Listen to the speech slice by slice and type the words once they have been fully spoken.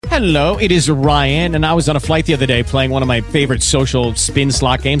Hello, it is Ryan, and I was on a flight the other day playing one of my favorite social spin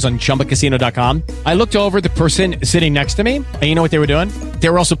slot games on ChumbaCasino.com. I looked over at the person sitting next to me, and you know what they were doing? They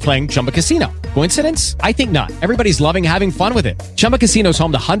were also playing Chumba Casino. Coincidence? I think not. Everybody's loving having fun with it. Chumba Casino is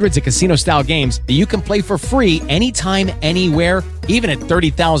home to hundreds of casino-style games that you can play for free anytime, anywhere, even at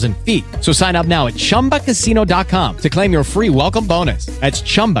 30,000 feet. So sign up now at ChumbaCasino.com to claim your free welcome bonus. That's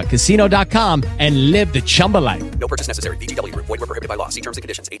ChumbaCasino.com and live the Chumba life. No purchase necessary. VGW. Void where prohibited by law. See terms and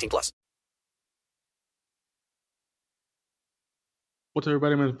conditions. 18+. What's up,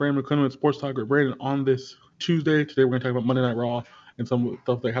 everybody? My name is Brandon McClendon with Sports Talk with Brandon on this Tuesday. Today we're going to talk about Monday Night Raw and some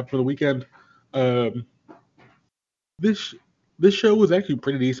stuff that happened for the weekend. This show was actually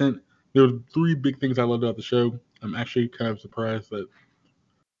pretty decent. There were three big things I loved about the show. I'm actually kind of surprised that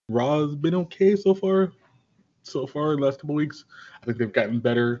Raw's been okay so far the last couple weeks. I think they've gotten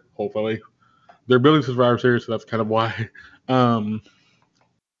better, hopefully. They're building Survivor Series, so that's kind of why.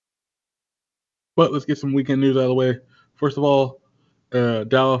 But let's get some weekend news out of the way. First of all,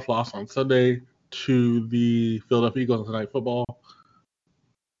 Dallas lost on Sunday to the Philadelphia Eagles on Sunday Night Football.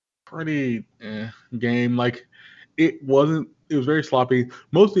 Pretty game. It was very sloppy.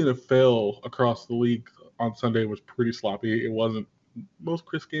 Most of the NFL across the league on Sunday was pretty sloppy. It wasn't most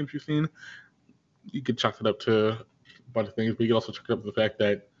crisp games you've seen. You could chalk it up to a bunch of things, but you could also chalk it up to the fact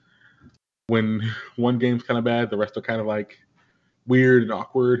that when one game's kind of bad, the rest are kind of like weird and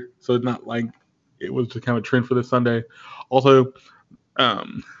awkward. So it's not like it was just kind of a trend for this Sunday. Also,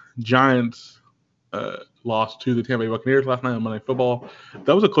 Giants lost to the Tampa Bay Buccaneers last night on Monday Night Football.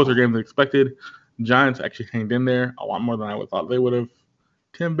 That was a closer game than expected. Giants actually hanged in there a lot more than I would thought they would have.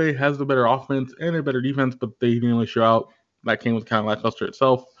 Tampa Bay has the better offense and a better defense, but they didn't really show out. That game was kind of lackluster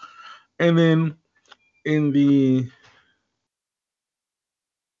itself. And then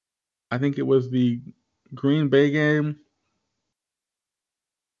I think it was the Green Bay game.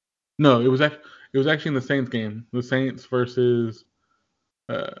 No, it was actually in the Saints game. The Saints versus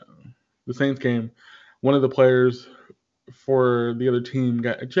the Saints game. One of the players for the other team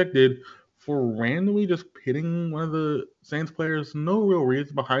got ejected for randomly just hitting one of the Saints players. No real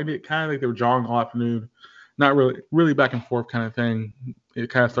reason behind it. Kind of like they were jogging all afternoon. Not really back and forth kind of thing. It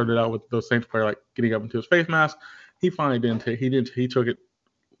kind of started out with the Saints player like getting up into his face mask. He finally didn't take. He took it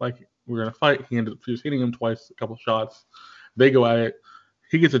like we were gonna fight. He ended up just hitting him twice, a couple shots. They go at it.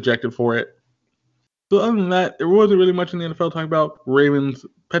 He gets ejected for it. So other than that, there wasn't really much in the NFL talking about. Ravens,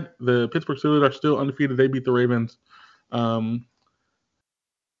 the Pittsburgh Steelers are still undefeated. They beat the Ravens.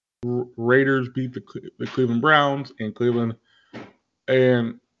 Raiders beat the Cleveland Browns in Cleveland.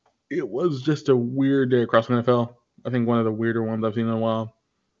 And it was just a weird day across the NFL. I think one of the weirder ones I've seen in a while.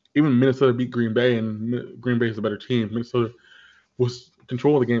 Even Minnesota beat Green Bay, and Green Bay is a better team. Minnesota was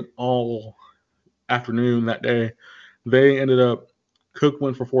control of the game all afternoon that day. They ended up, Cook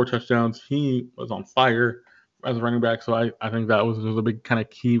went for 4 touchdowns. He was on fire as a running back, so I think that was a big kind of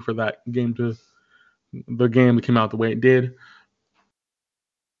key for that game to come out the way it did.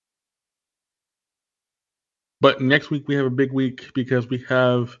 But next week we have a big week because we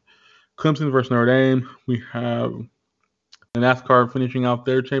have Clemson versus Notre Dame. We have the NASCAR finishing out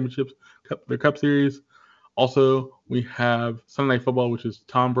their championships, their Cup Series. Also, we have Sunday Night Football, which is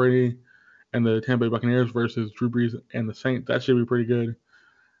Tom Brady and the Tampa Bay Buccaneers versus Drew Brees and the Saints. That should be pretty good.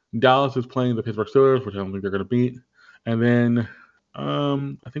 Dallas is playing the Pittsburgh Steelers, which I don't think they're going to beat. And then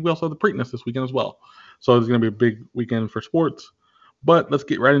I think we also have the Preakness this weekend as well. So it's going to be a big weekend for sports. But let's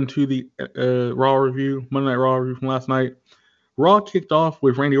get right into the Raw review, Monday Night Raw review from last night. Raw kicked off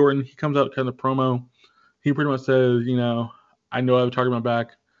with Randy Orton. He comes out kind of promo. He pretty much says, I know I have a target on my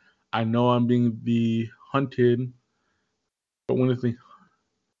back. I know I'm being the hunted. But when is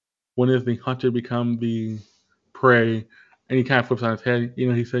the hunted become the prey? And he kind of flips on his head.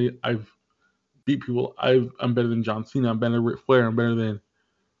 He said, I've beat people. I'm better than John Cena. I'm better than Ric Flair. I'm better than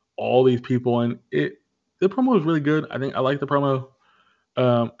all these people. And the promo was really good. I like the promo.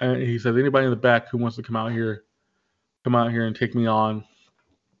 And he says, anybody in the back who wants to come out here and take me on.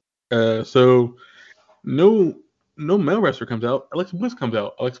 So no male wrestler comes out. Alexa Bliss comes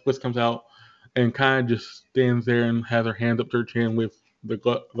out. Alexa Bliss comes out and kind of just stands there and has her hands up to her chin with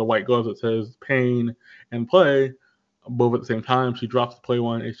the white gloves that says pain and play. Both at the same time. She drops the play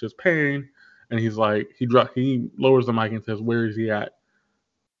one. It's just pain. And he's like, he lowers the mic and says, where is he at?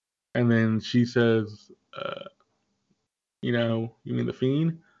 And then she says, you mean the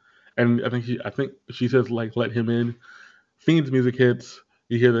Fiend? And I think she says, like, let him in. Fiend's music hits.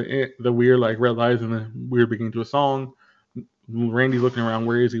 You hear the weird, like, red lights and the weird beginning to a song. Randy's looking around.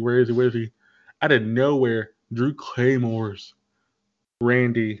 Where is he? Where is he? Where is he? Out of nowhere, Drew claymores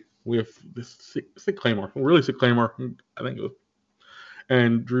Randy with this sick claymore. Really sick claymore. I think it was.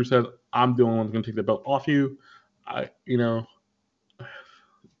 And Drew says, I'm the only one that's going to take the belt off you. You're going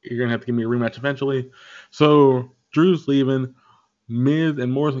to have to give me a rematch eventually. So Drew's leaving. Miz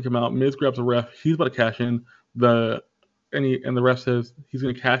and Morrison come out. Miz grabs a ref. He's about to cash in. The ref says he's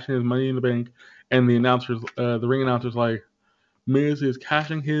going to cash in his Money in the Bank. And the ring announcer's like, Miz is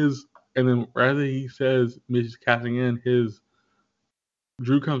cashing his. And then right as he says Miz is cashing in his,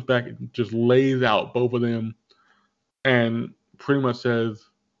 Drew comes back and just lays out both of them and pretty much says,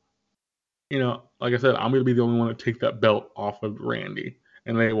 like I said, I'm going to be the only one to take that belt off of Randy.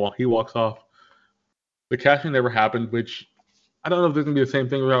 And he walks off. The cashing never happened, which I don't know if there's going to be the same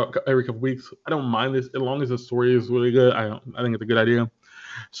thing every couple weeks. I don't mind this as long as the story is really good. I think it's a good idea.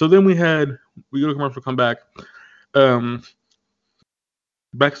 So then we go to commercial, come back.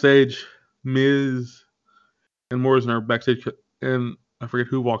 Backstage, Miz and Morrison are backstage, and I forget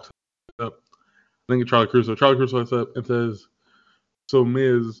who walks up. I think it's Charlie Caruso. Charlie Caruso walks up and says, so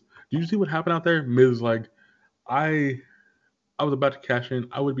Miz, did you see what happened out there? Miz is like, I was about to cash in.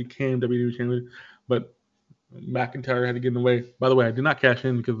 I would became WWE champion, but McIntyre had to get in the way. By the way, I did not cash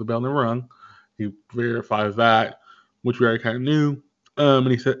in because the bell never rung. He verifies that, which we already kind of knew. And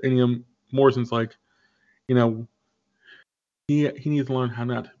he said, Morrison's like, he needs to learn how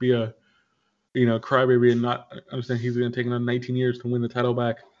not to be a, crybaby and not understand he's going to take another 19 years to win the title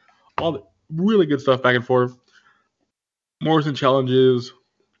back. All the really good stuff back and forth. Morrison challenges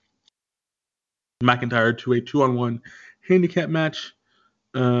McIntyre to a 2-on-1 handicap match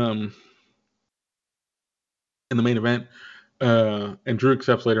in the main event. And Drew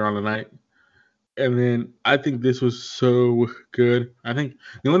accepts later on the night. And then I think this was so good. I think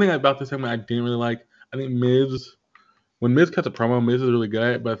the only thing about this segment I didn't really like, I think when Miz cuts a promo, Miz is really good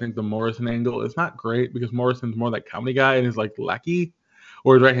at it, but I think the Morrison angle is not great because Morrison's more that comedy guy and is like lackey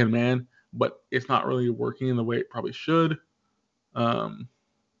or his right-hand man, but it's not really working in the way it probably should. But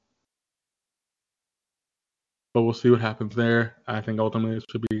we'll see what happens there. I think ultimately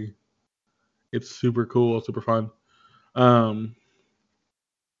it's super cool, super fun.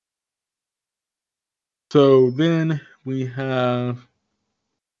 So then we have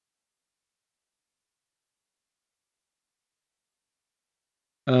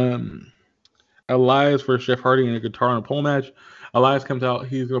Elias versus Jeff Hardy in a guitar and a pole match. Elias comes out.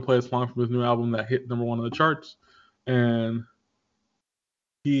 He's going to play a song from his new album that hit number 1 on the charts. And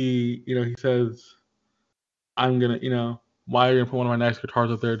he says, I'm going to, why are you going to put one of my nice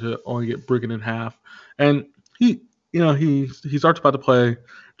guitars up there to only get broken in half? And he starts about to play.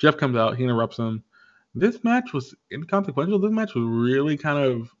 Jeff comes out. He interrupts him. This match was inconsequential. This match was really kind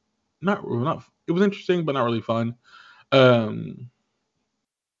of not. It was interesting, but not really fun.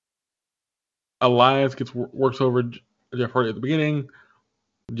 Elias works over Jeff Hardy at the beginning.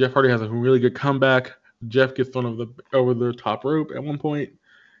 Jeff Hardy has a really good comeback. Jeff gets thrown over the top rope at one point,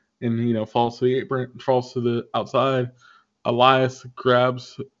 and falls to the apron, falls to the outside.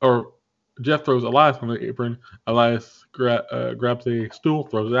 Jeff throws Elias on the apron. Elias grabs a stool,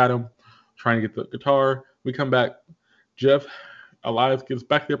 throws it at him, trying to get the guitar. We come back. Elias gets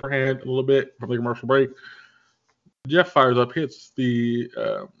back the upper hand a little bit from the commercial break. Jeff fires up, hits the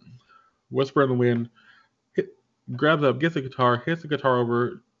Whisper in the Wind, grabs up, gets the guitar, hits the guitar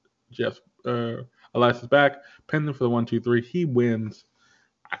over Elias's back, pins him for the 1-2-3. He wins.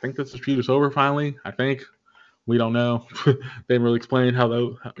 I think this feud is over finally. I think. We don't know. They didn't really explain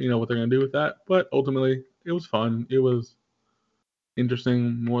what they're going to do with that. But ultimately, it was fun. It was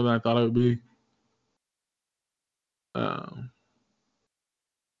interesting, more than I thought it would be.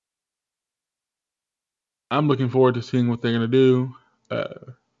 I'm looking forward to seeing what they're going to do.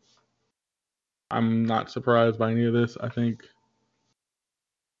 I'm not surprised by any of this. I think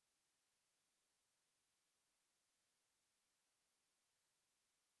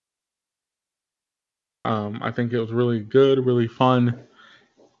it was really good, really fun.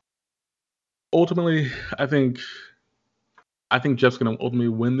 Ultimately, I think Jeff's going to ultimately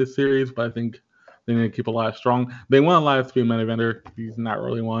win this series, but I think they need to keep Elias strong. They want Elias to be a main eventer. He's not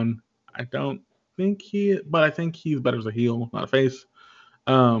really one. I don't think but I think he's better as a heel, not a face.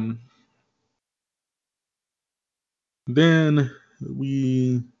 Then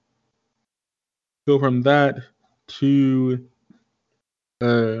we go from that to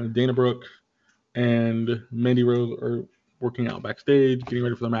Dana Brooke and Mandy Rose are working out backstage, getting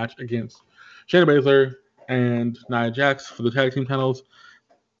ready for the match against Shayna Baszler and Nia Jax for the tag team titles.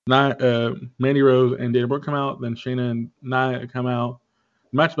 Mandy Rose and Dana Brooke come out, then Shayna and Nia come out.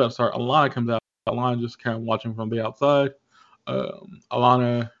 The match about to start. Alana comes out. Alana just kind of watching from the outside.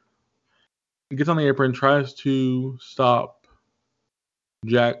 Alana gets on the apron, tries to stop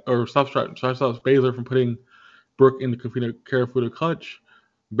Baszler from putting Brooke in the Karafuda clutch.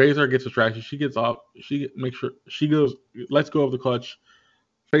 Baszler gets distracted. She gets off. Makes sure she goes. Lets go of the clutch.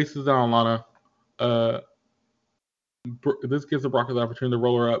 Faces down Lana. This gives the Broncos the opportunity to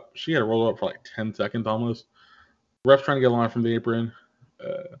roll her up. She had to roll her up for like 10 seconds almost. Ref's trying to get Lana from the apron.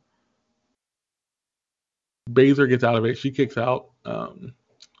 Baszler gets out of it. She kicks out.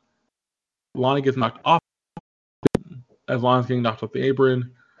 Lana gets knocked off. As Lana's getting knocked off the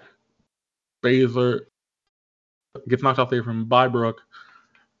apron, Baszler gets knocked off the apron by Brooke.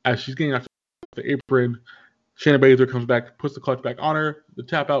 As she's getting knocked off the apron, Shayna Baszler comes back, puts the clutch back on her, the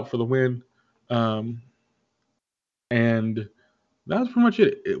tap out for the win. And that was pretty much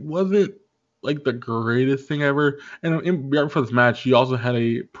it. It wasn't like the greatest thing ever. And right before this match, you also had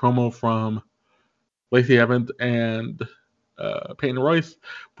a promo from Lacey Evans and Peyton Royce,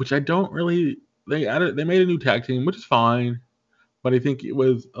 which I don't really. They made a new tag team, which is fine, but I think it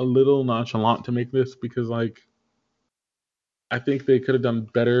was a little nonchalant to make this because, like, I think they could have done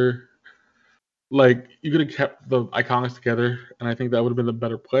better. Like, you could have kept the Iconics together, and I think that would have been a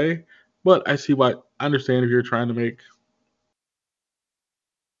better play. But I see why. I understand if you're trying to make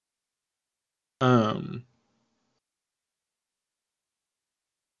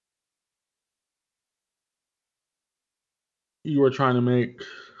you were trying to make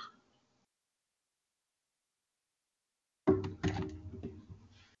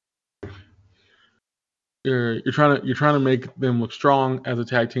you're trying to make them look strong as a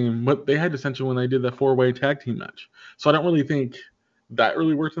tag team, but they had dissension when they did the 4-way tag team match. So I don't really think that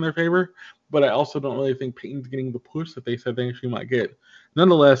really works in their favor, but I also don't really think Peyton's getting the push that they said they actually might get.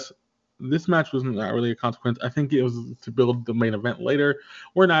 Nonetheless, this match was not really a consequence. I think it was to build the main event later,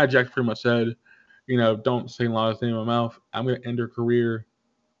 where Nia Jax pretty much said, don't say Lana's name in my mouth. I'm going to end her career.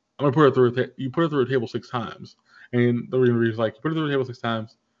 I'm going to put her through you put her through a table 6 times. And the reason is like, you put her through a table 6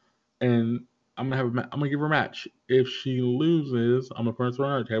 times, and I'm gonna give her a match. If she loses, I'm gonna put her through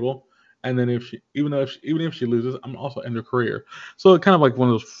another table. And then even if she loses, I'm also end her career. So it's kind of like one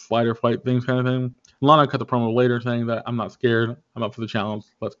of those fight or flight things kind of thing. Lana cut the promo later saying that I'm not scared. I'm up for the challenge.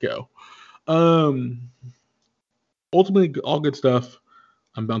 Let's go. Ultimately, all good stuff.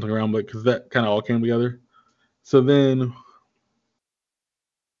 I'm bouncing around, but because that kind of all came together. So then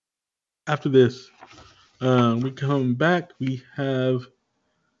after this, we come back. We have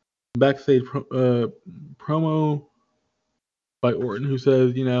backstage promo by Orton, who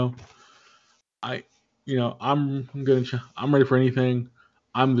says, I'm ready for anything.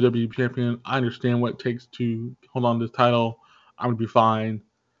 I'm the WWE champion. I understand what it takes to hold on to this title. I'm gonna be fine.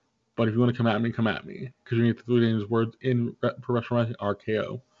 But if you want to come at me, come at me. Because you need the 3 names words in professional wrestling,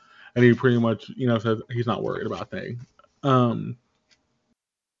 RKO. And he pretty much, says he's not worried about things.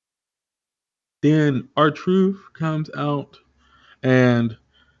 Then R-Truth comes out, and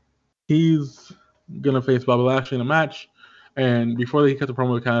he's gonna face Bobby Lashley in a match. And before he cut the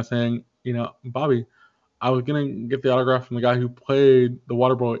promo, kind of saying, Bobby, I was gonna get the autograph from the guy who played the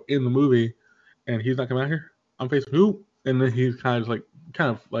water boy in the movie, and he's not coming out here. I'm facing who? And then he's kind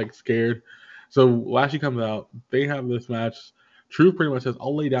of scared. So Lashley comes out. They have this match. Truth pretty much says,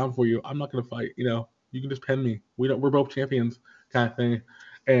 "I'll lay down for you. I'm not gonna fight. You can just pin me. We're both champions," kind of thing.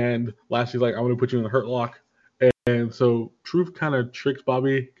 And Lashley's like, "I'm gonna put you in the hurt lock." And so Truth kind of tricks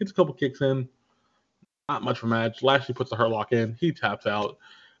Bobby, gets a couple kicks in. Not much of a match. Lashley puts the hurt lock in. He taps out.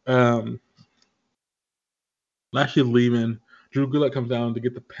 Lashley's leaving. Drew Gulak comes down to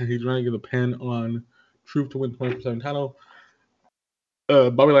get the pin. He's trying to get the pin on Truth to win the 24/7 title.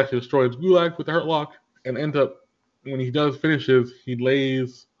 Bobby Lashley destroys Gulak with the hurt lock, and ends up, when he does finishes, he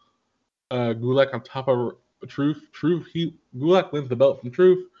lays Gulak on top of Truth. Gulak wins the belt from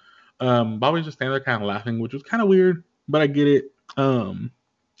Truth. Bobby's just standing there kind of laughing, which was kind of weird, but I get it.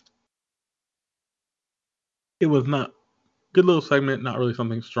 It was not good little segment, not really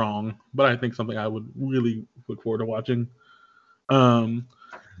something strong, but I think something I would really look forward to watching.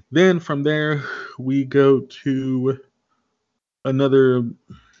 Then from there, we go to another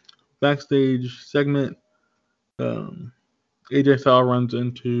backstage segment. AJ Styles runs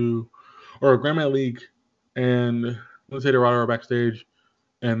into, Grandma League and Lindsay Dorado are backstage,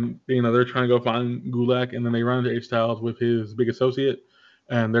 and they're trying to go find Gulak, and then they run into AJ Styles with his big associate,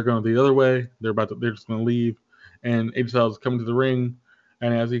 and they're going the other way. They're just going to leave, and AJ Styles is coming to the ring,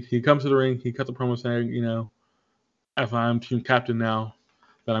 and as he comes to the ring, he cuts a promo saying, as I'm team captain now,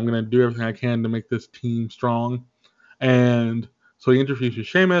 that I'm going to do everything I can to make this team strong. And so he introduces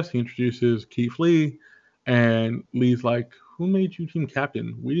Sheamus, he introduces Keith Lee, and Lee's like, "Who made you team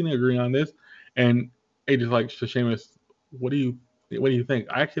captain? We didn't agree on this." And AJ's like to Sheamus, what do you think?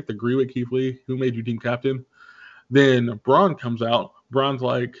 I actually have to agree with Keith Lee. Who made you team captain? Then Braun comes out. Braun's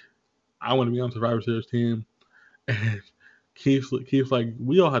like, "I want to be on Survivor Series team." And Keith's like,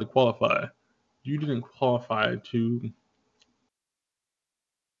 we all had to qualify. You didn't qualify to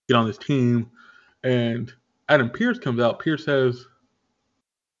get on this team. And Adam Pearce comes out. Pearce says,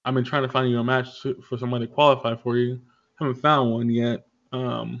 I've been trying to find you a match for somebody to qualify for you. Haven't found one yet.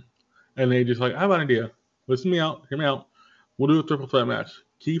 And they just like, I have an idea. Listen me out. Hear me out. We'll do a triple threat match.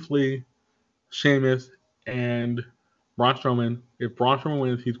 Keith Lee, Sheamus, and Braun Strowman. If Braun Strowman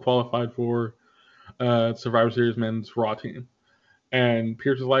wins, he's qualified for Survivor Series Men's Raw team. And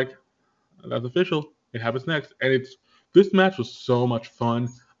Pearce is like, that's official. It happens next. And this match was so much fun.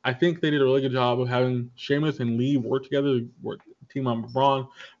 I think they did a really good job of having Sheamus and Lee work together, team on Braun.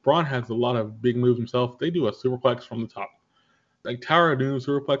 Braun has a lot of big moves himself. They do a superplex from the top, like Tower of Doom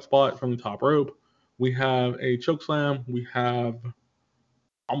superplex spot from the top rope. We have a choke slam. We have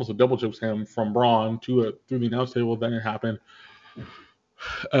almost a double choke slam from Braun through the announce table. Then it happened.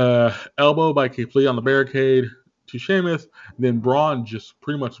 Elbow by Keith Lee on the barricade to Sheamus. Then Braun just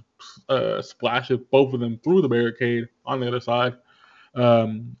pretty much splashes both of them through the barricade on the other side.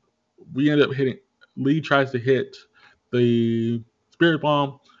 We end up hitting. Lee tries to hit the Spirit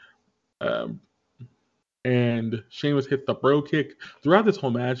Bomb, and Sheamus hits the bro kick. Throughout this whole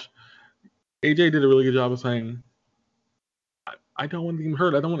match, AJ did a really good job of saying, I don't want to get him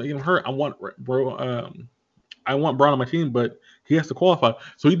hurt. I don't want to get him hurt. I want Braun on my team, but he has to qualify.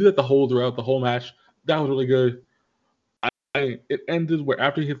 So he did that throughout the whole match. That was really good. It ended where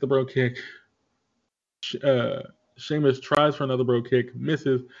after he hits the bro kick, Sheamus tries for another bro kick,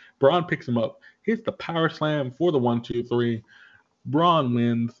 misses. Braun picks him up, hits the power slam for the 1-2-3. Braun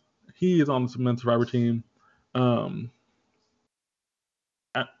wins. He is on the Men's Survivor team. Then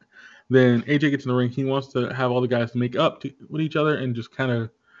AJ gets in the ring. He wants to have all the guys make up with each other and just kind of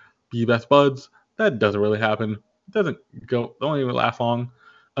be best buds. That doesn't really happen. It doesn't don't even last long.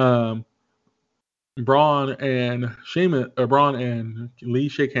 Braun and Lee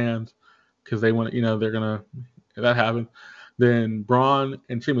shake hands because they want to, that happened. Then Braun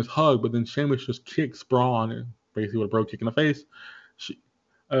and Sheamus hug, but then Sheamus just kicks Braun and basically with a bro kick in the face.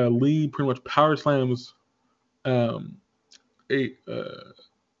 Lee pretty much power slams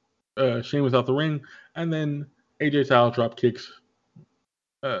Sheamus out the ring, and then AJ Styles drop kicks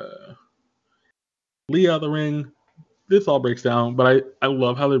Lee out of the ring. This all breaks down, but I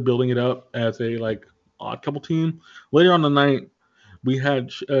love how they're building it up as a odd couple team. Later on the night, we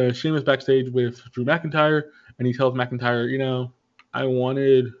had Sheamus backstage with Drew McIntyre, and he tells McIntyre, I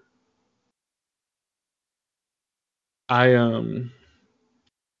wanted I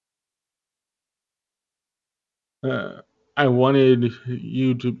want you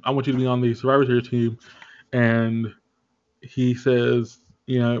to be on the Survivor Series team. And he says,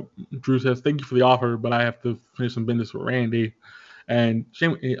 Drew says, thank you for the offer, but I have to finish some business with Randy. And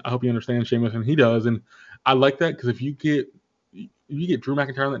I hope you understand Sheamus, and he does. And I like that because if you get Drew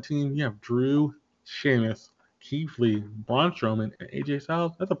McIntyre on that team, you have Drew, Sheamus, Keith Lee, Braun Strowman, and AJ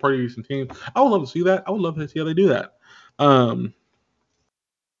Styles. That's a pretty decent team. I would love to see that. I would love to see how they do that.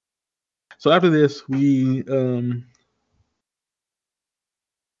 So after this, we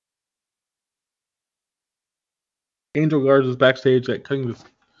Angel Garza is backstage, cutting this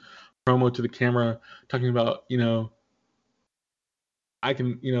promo to the camera, talking about, I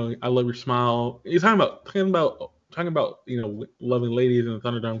love your smile. He's talking about loving ladies in the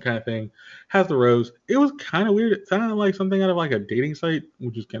Thunderdome kind of thing. Has the rose. It was kind of weird. It sounded like something out of a dating site,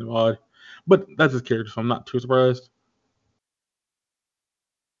 which is kind of odd. But that's his character, so I'm not too surprised.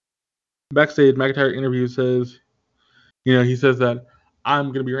 Backstage, McIntyre interview says, he says that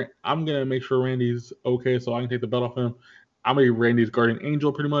I'm gonna make sure Randy's okay, so I can take the belt off him. I'm gonna be Randy's guardian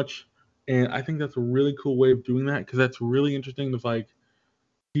angel, pretty much. And I think that's a really cool way of doing that because that's really interesting. It's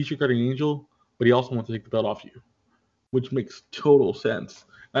he's your guardian angel, but he also wants to take the belt off you, which makes total sense.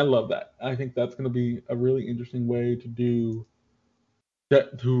 I love that. I think that's going to be a really interesting way to do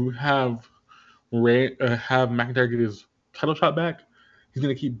that, to have McIntyre get his title shot back. He's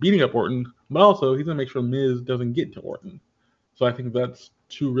going to keep beating up Orton, but also he's going to make sure Miz doesn't get to Orton. So I think that's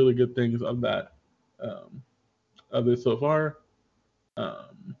two really good things of that, of this so far.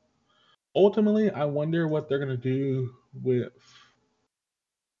 Ultimately, I wonder what they're going to do with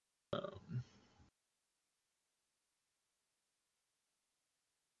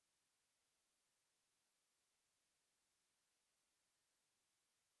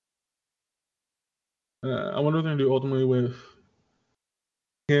I wonder what they're going to do ultimately with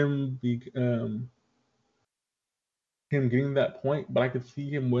him him getting that point, but I could see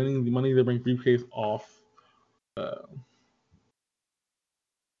him winning the Money in the Bank briefcase off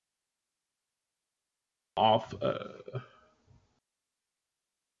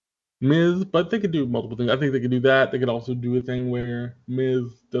Miz, but they could do multiple things. I think they could do that. They could also do a thing where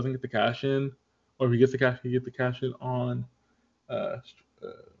Miz doesn't get the cash in, or if he gets the cash, he gets the cash in uh,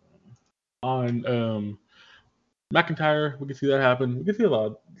 on McIntyre. We can see that happen. We can see a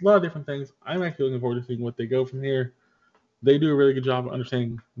lot of different things. I'm actually looking forward to seeing what they go from here. They do a really good job of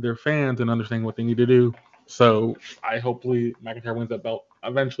understanding their fans and understanding what they need to do. So I hopefully McIntyre wins that belt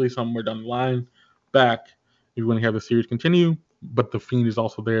eventually somewhere down the line. Back if you want to have the series continue, but the Fiend is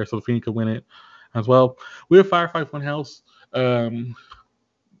also there, so the Fiend could win it as well. We have Firefly Funhouse.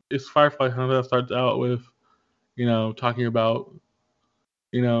 It's Firefly Funhouse starts out with talking about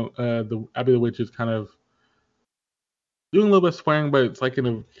the Abby the Witch is kind of doing a little bit of swearing, but it's like in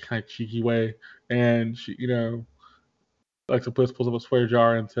a kind of cheeky way, and she Alexa Bliss pulls up a swear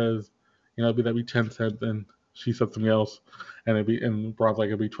jar and says, that'd be 10 cents, and she said something else, and Braun's like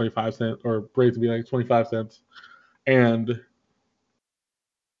it'd be 25 cents, or Bray's would be like 25 cents, and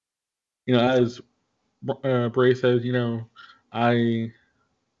as Bray says, I,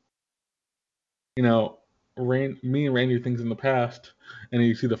 me and Randy things in the past, and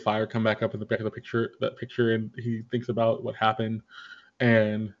you see the fire come back up in the back of that picture, and he thinks about what happened,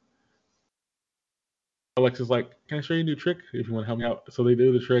 and Alexa's like, can I show you a new trick if you want to help me out? So they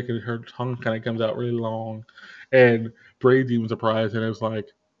do the trick, and her tongue kind of comes out really long. And Bray's even surprised, and it was like,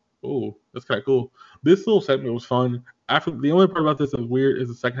 oh, that's kind of cool. This little segment was fun. After the only part about this that was weird is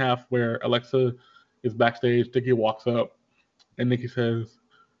the second half where Alexa is backstage. Nikki walks up, and Nikki says,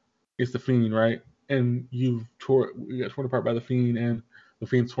 it's the Fiend, right? And we got torn apart by the Fiend, and the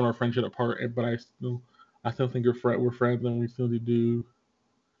Fiend's torn our friendship apart. But I still think we're friends, and we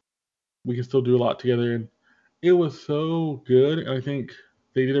can still do a lot together. And it was so good. And I think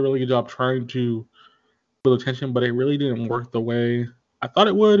they did a really good job trying to build attention, but it really didn't work the way I thought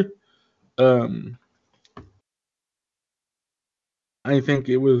it would. I think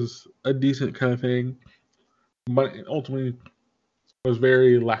it was a decent kind of thing, but it ultimately was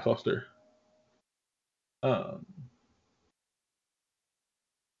very lackluster. Um,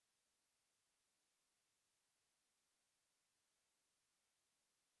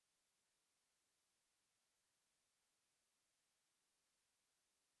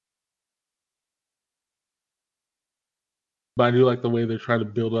 but I do like the way they're trying to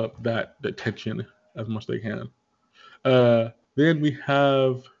build up that tension as much as they can. Then we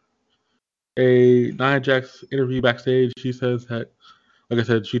have a Nia Jax interview backstage. She says that, like I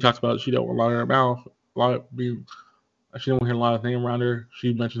said, she talks about she don't want a lot in her mouth, she don't hear a lot of things around her.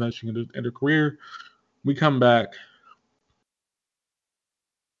 She mentioned that she can just end her career. We come back,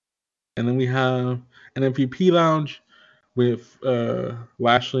 and then we have an MVP lounge with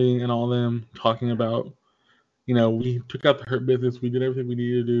Lashley and all them talking about, we took out the Hurt Business, we did everything we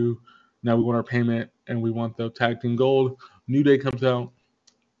needed to do. Now we want our payment, and we want the tag team gold. New Day comes out,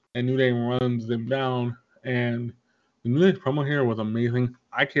 and New Day runs them down, and the New Day promo here was amazing.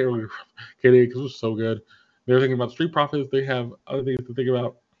 I can't really get it because it was so good. They're thinking about Street Profits. They have other things to think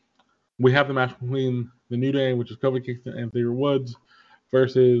about. We have the match between the New Day, which is Kofi Kingston and Xavier Woods,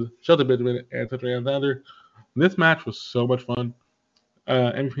 versus Shelton Benjamin and Cedric Alexander. This match was so much fun.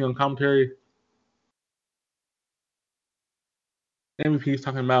 MVP on commentary. MVP's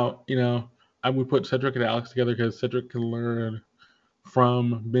talking about, we put Cedric and Alex together because Cedric can learn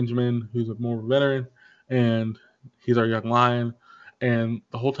from Benjamin, who's a more veteran, and he's our young lion. And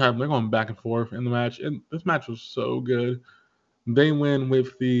the whole time they're going back and forth in the match, and this match was so good. They win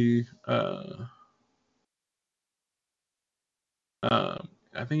with the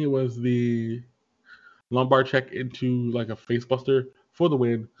I think it was the lumbar check into like a facebuster for the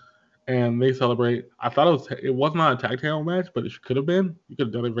win, and they celebrate. I thought it was not a tag title match, but it could have been. You could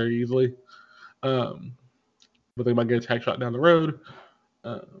have done it very easily. But they might get a tag shot down the road.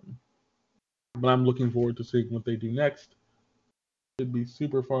 But I'm looking forward to seeing what they do next. It'd be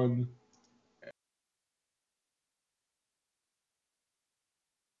super fun.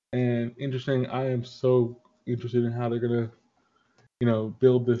 And interesting. I am so interested in how they're gonna,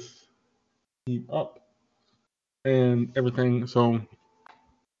 build this team up and everything. So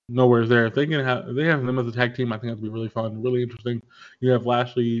nowhere's there. If they have them as a tag team, I think that'd be really fun, really interesting. You have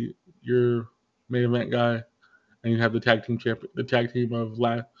Lashley, your main event guy, and you have the tag team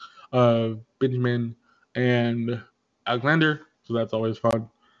of Benjamin and Alexander. So that's always fun.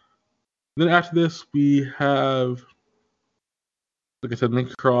 Then after this, we have, like I said,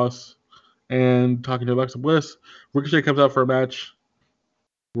 Nikki Cross and talking to Alexa Bliss. Ricochet comes out for a match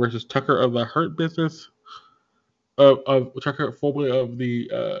versus Tucker of the Hurt Business. Of Tucker, formerly of the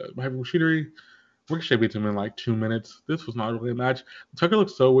Heavy Machinery. Ricochet beats him in like 2 minutes. This was not really a match. Tucker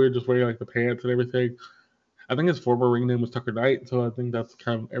looks so weird just wearing like the pants and everything. I think his former ring name was Tucker Knight, so I think that's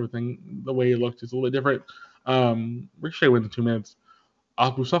kind of everything. The way it looked is a little bit different. Ricochet wins in 2 minutes.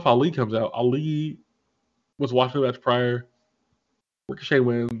 Mustafa Ali comes out. Ali was watching the match prior. Ricochet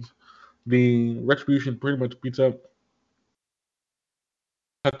wins. The Retribution pretty much beats up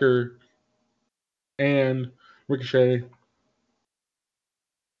Tucker and Ricochet.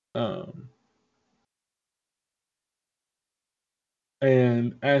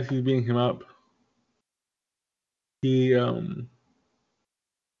 And as he's beating him up, he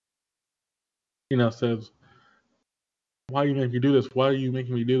says, "Why are you making me do this? Why are you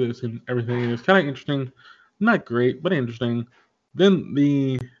making me do this?" And everything. And it's kind of interesting, not great, but interesting. Then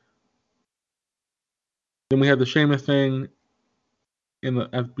we had the Sheamus thing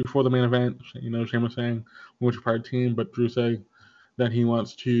before the main event. Sheamus saying we want your part team, but Drew saying that he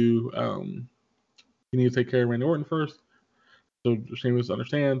wants to he needs to take care of Randy Orton first. So Sheamus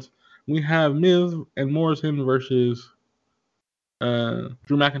understands. We have Miz and Morrison versus Drew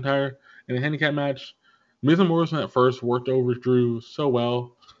McIntyre in a handicap match. Miz and Morrison at first worked over Drew so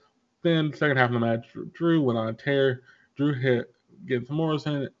well. Then second half of the match, Drew went on a tear. Drew gets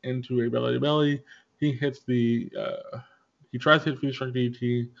Morrison into a belly to belly. He hits he tries to hit Future Shark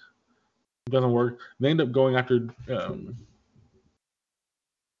DT. It doesn't work. They end up going after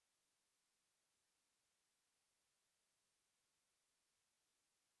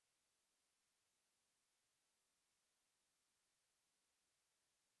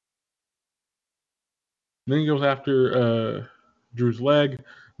then he goes after Drew's leg.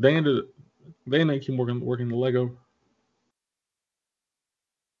 They end up keep working the Lego.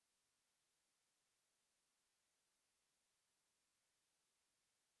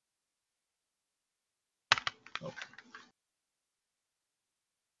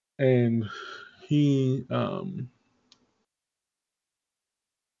 And he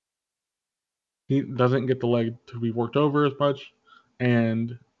doesn't get the leg to be worked over as much.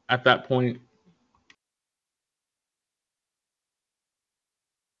 And at that point,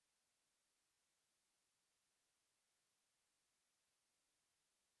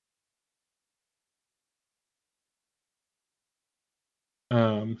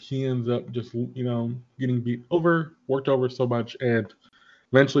 he ends up just, getting worked over so much, and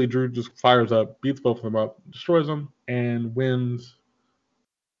eventually Drew just fires up, beats both of them up, destroys them, and wins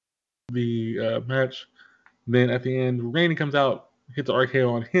the match. Then at the end, Randy comes out, hits an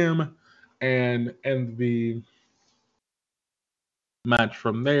RKO on him, and ends the match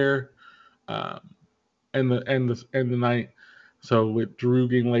from there. And the night. So with Drew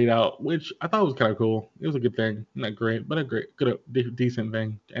getting laid out, which I thought was kind of cool. It was a good thing. Not great, but decent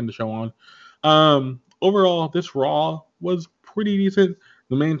thing to end the show on. Overall, this Raw was pretty decent.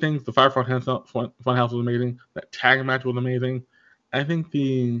 The main things, the Firefly Funhouse was amazing. That tag match was amazing. I think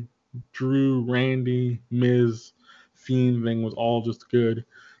the Drew, Randy, Miz, Fiend thing was all just good.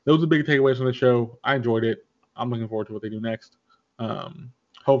 Those are big takeaways from the show. I enjoyed it. I'm looking forward to what they do next.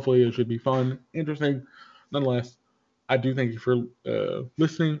 Hopefully it should be fun, interesting. Nonetheless, I do thank you for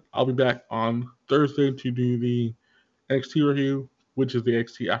listening. I'll be back on Thursday to do the NXT review, which is the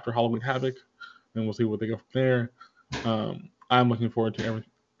NXT after Halloween Havoc, and we'll see what they go from there. I'm looking forward to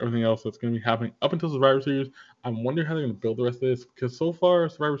everything else that's going to be happening up until Survivor Series. I'm wondering how they're going to build the rest of this, because so far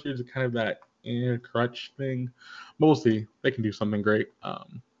Survivor Series is kind of that crutch thing, but we'll see. They can do something great. But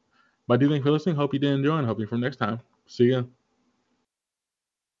I do thank you for listening. Hope you did enjoy, and hope you from next time. See ya.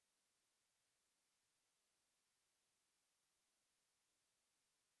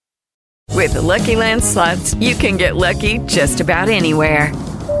 With the Lucky Land Slots, you can get lucky just about anywhere.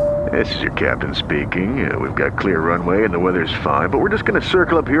 This is your captain speaking. We've got clear runway and the weather's fine, but we're just going to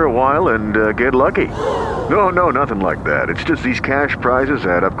circle up here a while and get lucky. No, nothing like that. It's just these cash prizes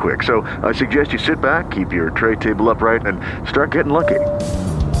add up quick. So I suggest you sit back, keep your tray table upright, and start getting lucky.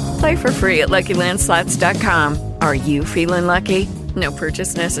 Play for free at LuckyLandSlots.com. Are you feeling lucky? No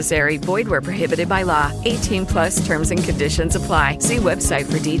purchase necessary. Void where prohibited by law. 18+ terms and conditions apply. See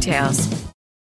website for details.